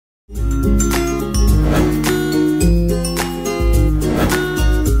Hi,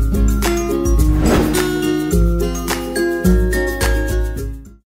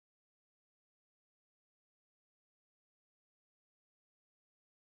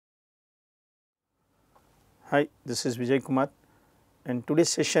 this is Vijay Kumar, and today's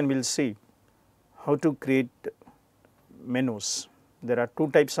session we will see how to create menus. There are two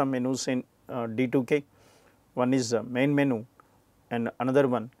types of menus in D2K. One is main menu and another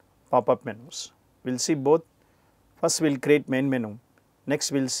one pop-up menus. We will see both. First we will create main menu,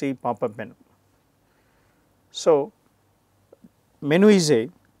 next we will see pop-up menu. So, menu is a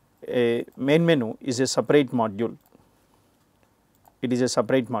main menu is a separate module. It is a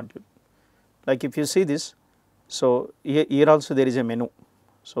separate module. Like if you see this, so here also there is a menu.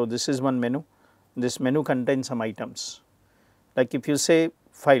 So, this is one menu. This menu contains some items. Like if you say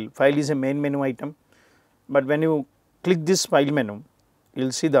file, file is a main menu item, but when you click this file menu, you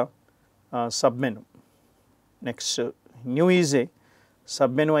will see the sub menu. Next, new is a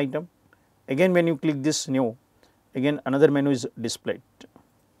sub menu item. Again when you click this new, again another menu is displayed.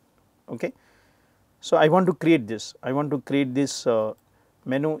 Okay. So, I want to create this,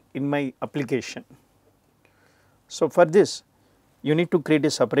 menu in my application. So, for this you need to create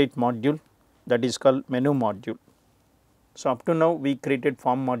a separate module, that is called menu module. So, up to now we created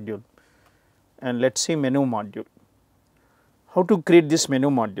form module, and let us see menu module. How to create this menu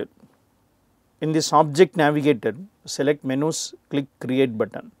module? In this object navigator, select menus, click create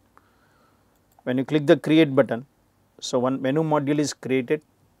button. When you click the create button, so one menu module is created.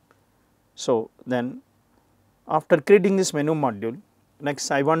 So, then after creating this menu module,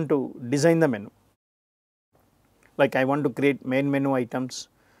 next I want to design the menu. Like I want to create main menu items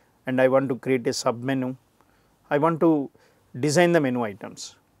and I want to create a sub menu. I want to design the menu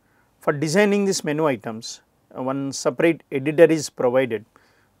items. For designing this menu items, one separate editor is provided,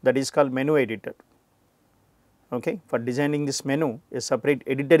 that is called menu editor. Okay. For designing this menu, a separate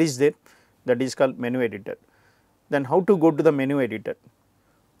editor is there, that is called menu editor. Then how to go to the menu editor?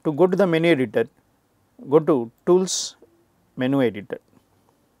 To go to the menu editor, go to tools, menu editor.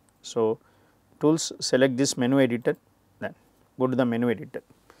 So, tools, select this menu editor, then go to the menu editor.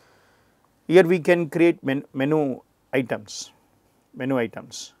 Here we can create menu items,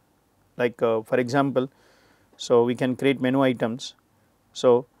 like for example, so we can create menu items.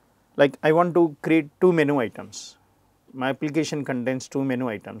 So, like I want to create two menu items. My application contains two menu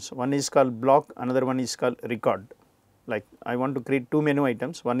items, one is called block, another one is called record. Like I want to create two menu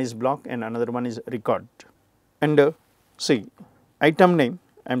items, one is block and another one is record. And see, item name,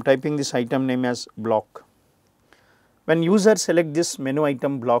 I am typing this item name as block. When user select this menu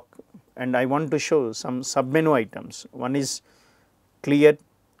item block and I want to show some sub menu items, one is clear,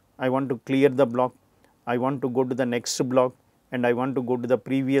 I want to clear the block, I want to go to the next block and I want to go to the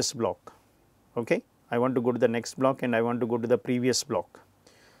previous block. Okay. I want to go to the next block and I want to go to the previous block.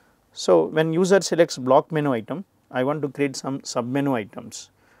 So, when user selects block menu item, I want to create some sub menu items.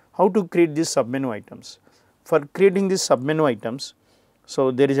 How to create these sub menu items? For creating these sub menu items,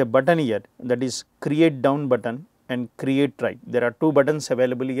 so there is a button here, that is create down button and create right. There are two buttons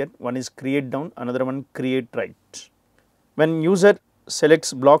available here, one is create down, another one create right. When user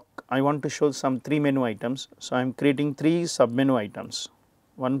selects block, I want to show some three menu items. So, I am creating three sub menu items,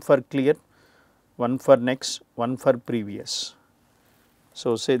 one for clear, one for next, one for previous.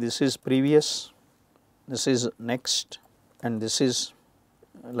 So, say this is previous, this is next and this is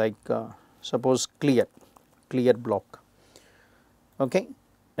like suppose clear block. Okay.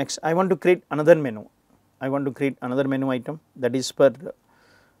 Next I want to create another menu, item, that is for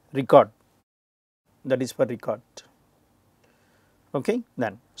record, Okay.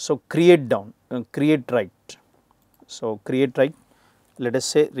 Then so create down, create right. So, create right, let us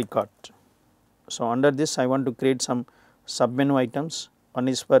say record. So, under this I want to create some sub menu items, one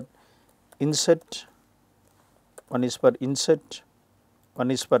is for insert, one is for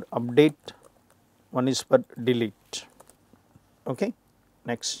update, one is for delete. Okay.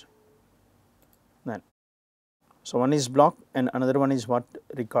 Next, then so one is block and another one is what,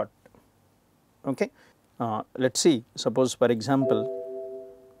 record. Okay. Let us see, suppose for example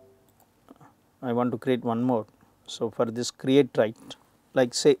I want to create one more. So, for this create right,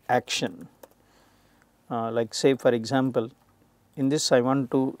 like say action, like say for example in this I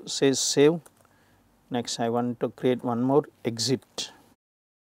want to say save, next I want to create one more exit,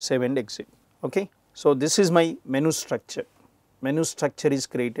 save and exit. Okay. So, this is my menu structure. Menu structure is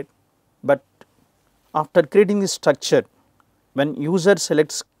created, but after creating this structure, when user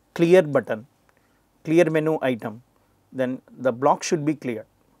selects clear button, clear menu item, then the block should be clear.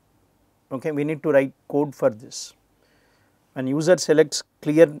 Okay. We need to write code for this. When user selects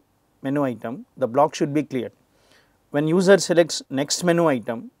clear menu item, the block should be cleared. When user selects next menu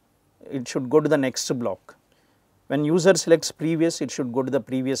item, it should go to the next block. When user selects previous, it should go to the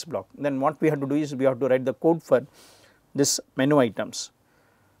previous block. Then what we have to do is we have to write the code for this menu items.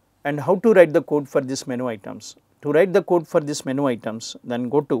 And how to write the code for this menu items? To write the code for this menu items, then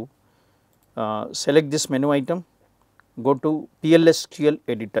go to select this menu item, go to PLSQL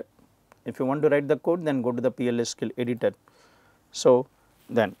editor. If you want to write the code, then go to the PLSQL editor. So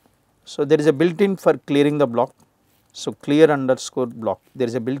there is a built-in for clearing the block. So clear underscore block, there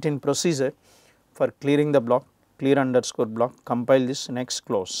is a built-in procedure for clearing the block, clear underscore block, compile this, next,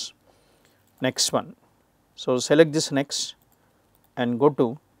 close. Next one. So select this next and go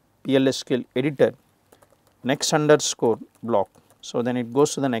to PLSQL editor, next underscore block. So then it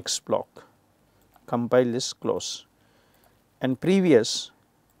goes to the next block, compile this, close. And previous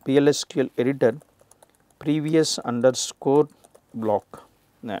PLSQL editor, previous underscore block,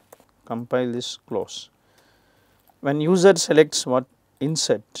 compile this, close. When user selects what,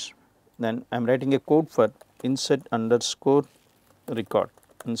 insert, then I am writing a code for insert underscore record,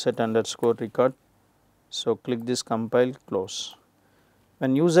 insert underscore record. So click this, compile, close.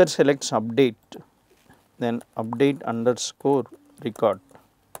 When user selects update, then update underscore record,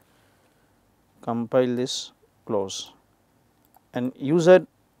 compile this, close. And user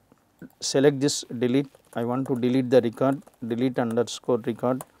select this delete, I want to delete the record, delete underscore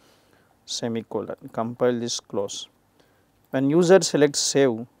record, semicolon, compile this, close. When user selects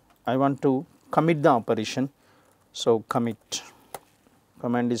save, I want to commit the operation. So commit,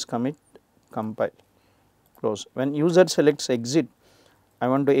 command is commit, compile, close. When user selects exit, I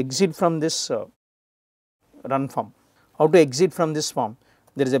want to exit from this run form. How to exit from this form?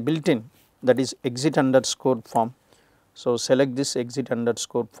 There is a built-in, that is exit underscore form. So select this exit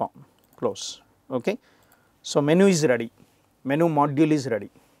underscore form, close. Okay. So menu is ready, menu module is ready.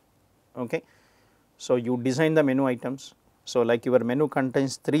 Okay. So you design the menu items. So like your menu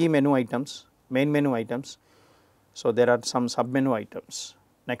contains 3 menu items, main menu items. So there are some sub menu items.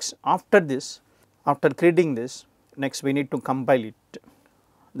 Next, after this, after creating this, next we need to compile it.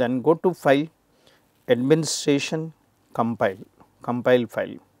 Then go to file, administration, compile, compile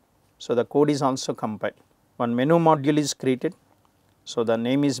file. So the code is also compiled. One menu module is created. So the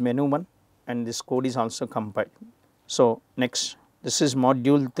name is menu 1 and this code is also compiled. So next, this is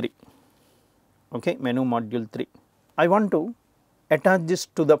module 3. Okay, menu module 3. I want to attach this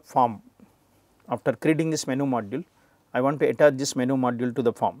to the form. After creating this menu module, I want to attach this menu module to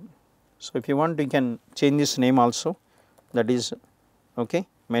the form. So if you want, you can change this name also, that is okay,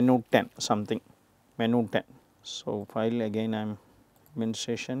 menu 10 something, menu 10. So file, again I am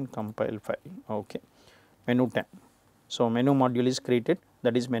administration, compile file, okay, menu 10. So menu module is created,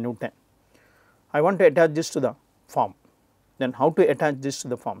 that is menu 10. I want to attach this to the form. Then how to attach this to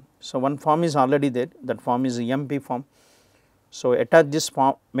the form? So one form is already there, that form is EMP form. So attach this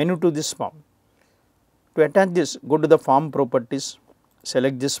form menu to this form. To attach this, go to the form properties,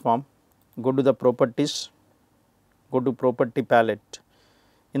 select this form, go to the properties, go to property palette.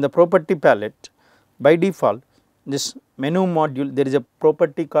 In the property palette, by default, this menu module, there is a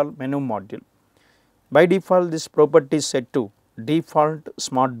property called menu module. By default, this property is set to default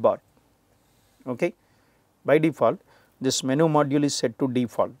smart bar. Okay. By default, this menu module is set to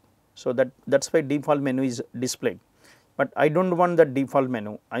default. So that's why default menu is displayed. But I don't want the default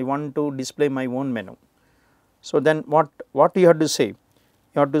menu. I want to display my own menu. So then what you have to say?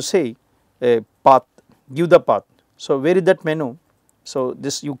 You have to say a path, give the path. So where is that menu? So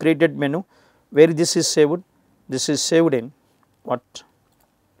this you created menu, where this is saved? This is saved in what?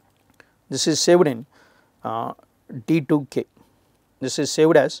 This is saved in D2K. This is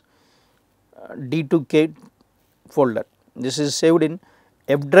saved as D2K folder. This is saved in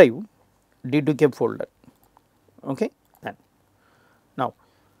F drive D2K folder. Okay. And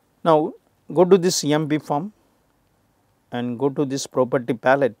now go to this EMP form and go to this property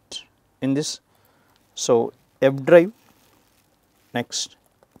palette in this. So F drive, next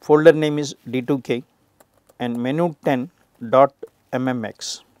folder name is D2K and menu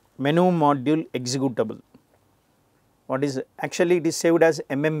 10.mmx, menu module executable. What is actually it is saved as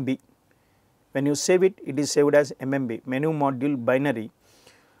MMB. When you save it, it is saved as MMB, menu module binary.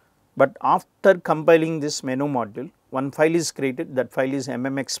 But after compiling this menu module, one file is created, that file is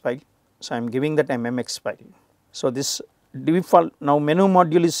MMX file. So I am giving that MMX file. So this default, now menu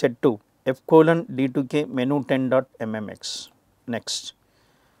module is set to F:(D2K menu 10.mmx. Next,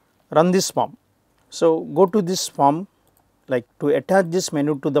 run this form. So go to this form, like to attach this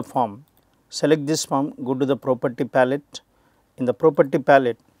menu to the form, select this form, go to the property palette. In the property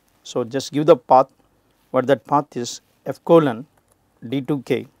palette, so just give the path, what that path is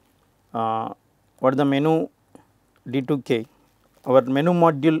F:(D2K what the menu D2K, our menu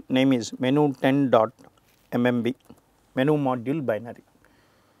module name is menu 10.mmb, menu module binary.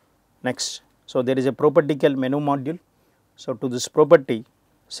 Next, so there is a property called menu module. So to this property,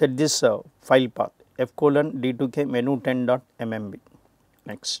 set this file path f:/d2k menu 10.mmb.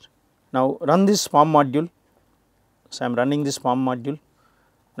 Next, now run this form module. So I am running this form module.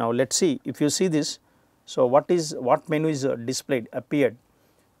 Now let us see, if you see this, so what menu is displayed, appeared.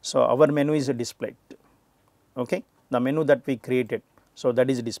 So our menu is displayed, okay, the menu that we created, so that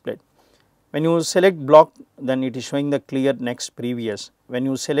is displayed. When you select block, then it is showing the clear, next, previous. When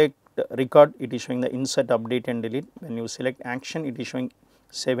you select record, it is showing the insert, update and delete. When you select action, it is showing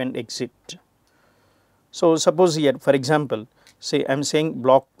save and exit. So suppose here, for example, say I am saying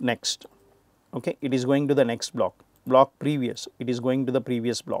block next, okay, it is going to the next block. Block previous, it is going to the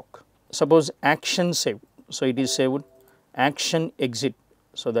previous block. Suppose action save, so it is saved. Action exit,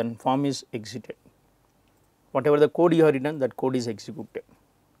 so then form is exited. Whatever the code you have written, that code is executed.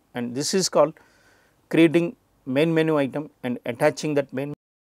 And this is called creating main menu item and attaching that main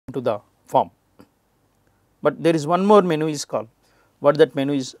menu to the form. But there is one more menu is called, what that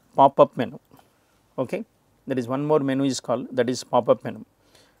menu is, pop-up menu, okay. There is one more menu is called, that is pop-up menu.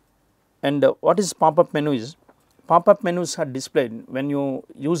 And what is pop-up menu is, pop-up menus are displayed when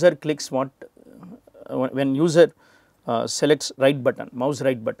user clicks when user selects right button, mouse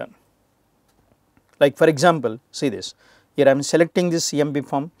right button. Like for example, see this, here I am selecting this CMP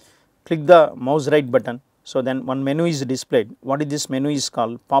form, click the mouse right button, so then one menu is displayed. What is this menu is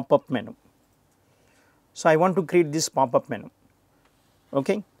called? Pop-up menu. So I want to create this pop-up menu,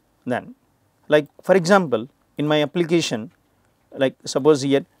 okay. Then like for example, in my application, like suppose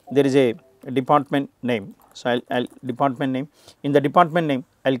here there is a department name. So I'll department name, in the department name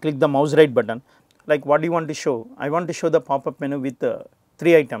I will click the mouse right button. Like what do you want to show? I want to show the pop-up menu with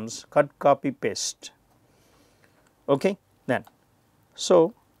 3 items, cut, copy, paste, okay. Then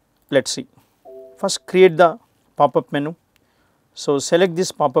so let us see, first create the pop-up menu. So select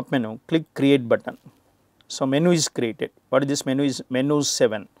this pop-up menu, click create button. So menu is created. What is this menu is? Menu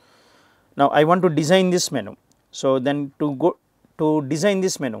 7. Now I want to design this menu. So then to design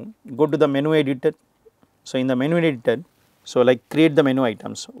this menu, go to the menu editor. So in the menu editor, so like create the menu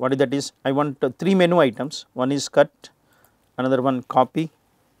items. What is that is? I want 3 menu items. One is cut, another one copy,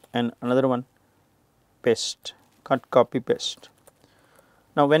 and another one paste. Cut, copy, paste.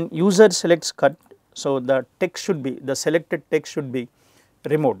 Now when user selects cut, so the text should be, the selected text should be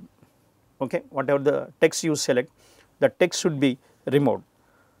removed, okay. Whatever the text you select, the text should be removed.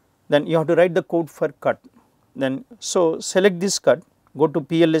 Then you have to write the code for cut. Then so select this cut, go to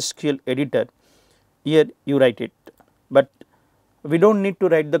PLSQL editor, here you write it, but we do not need to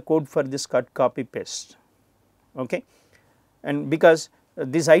write the code for this cut, copy, paste, okay. And because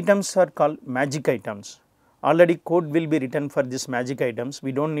these items are called magic items, already code will be written for this magic items,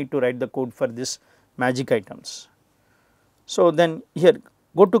 we do not need to write the code for this magic items. So then here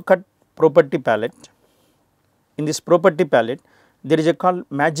go to cut property palette. In this property palette there is a called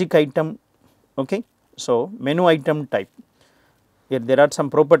magic item, okay. So menu item type, here there are some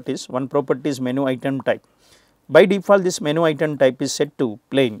properties, one property is menu item type. By default this menu item type is set to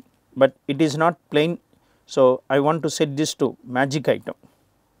plain, but it is not plain. So I want to set this to magic item.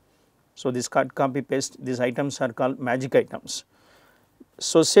 So this cut, copy, paste, these items are called magic items.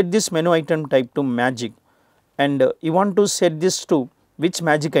 So set this menu item type to magic, and you want to set this to which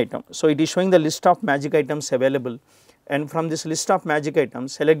magic item. So it is showing the list of magic items available, and from this list of magic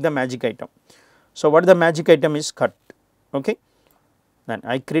items select the magic item. So what the magic item is? Cut, okay. Then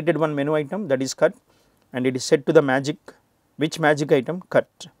I created one menu item, that is cut, and it is set to the magic, which magic item?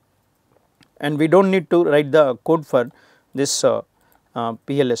 Cut. And we do not need to write the code for this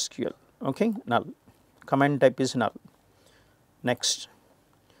PLSQL, okay, null, command type is null. Next,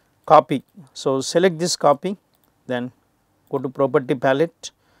 copy. So select this copy, then go to property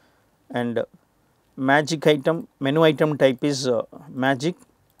palette, and magic item, menu item type is magic,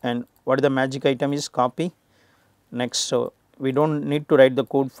 and what is the magic item is? Copy. Next, so we do not need to write the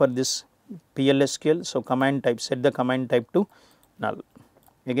code for this PLSQL, so command type, set the command type to null.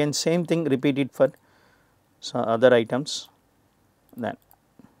 Again same thing, repeat it for some other items. Then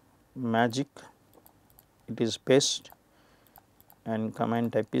magic, it is paste, and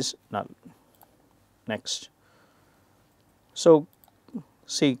command type is null. Next, so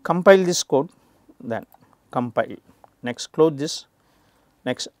see, compile this code, then compile. Next, close this.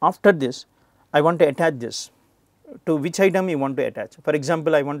 Next, after this I want to attach this to which item you want to attach. For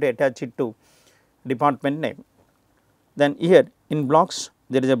example, I want to attach it to department name. Then here in blocks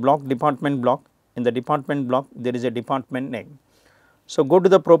there is a block, department block. In the department block there is a department name. So, go to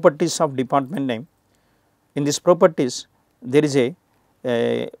the properties of department name. In this properties there is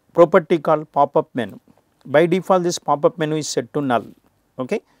a property called pop-up menu. By default this pop-up menu is set to null.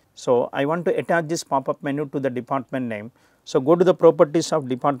 Okay. So, I want to attach this pop-up menu to the department name. So, go to the properties of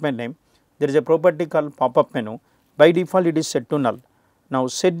department name, there is a property called pop-up menu. By default it is set to null. Now,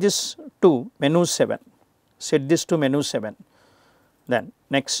 set this to menu 7, set this to menu 7. Then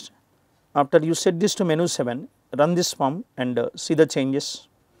next, after you set this to menu 7, run this form and see the changes.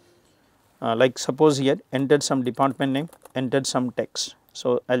 Like suppose here entered some department name, entered some text.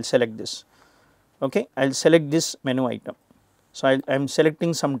 So, I will select this. Okay. I will select this menu item. So, I am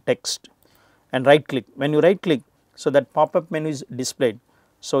selecting some text and right click. When you right click, so that pop-up menu is displayed.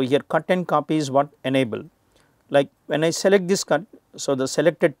 So, here cut and copy is what enable. Like when I select this cut, so the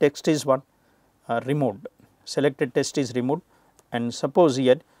selected text is what removed, selected text is removed, and suppose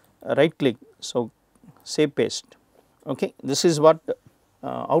here right click, so say paste. Okay. This is what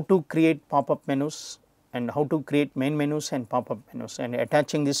how to create pop-up menus and how to create main menus and pop-up menus and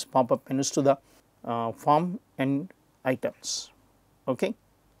attaching this pop-up menus to the form and items. Okay.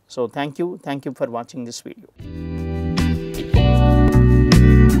 So, thank you for watching this video.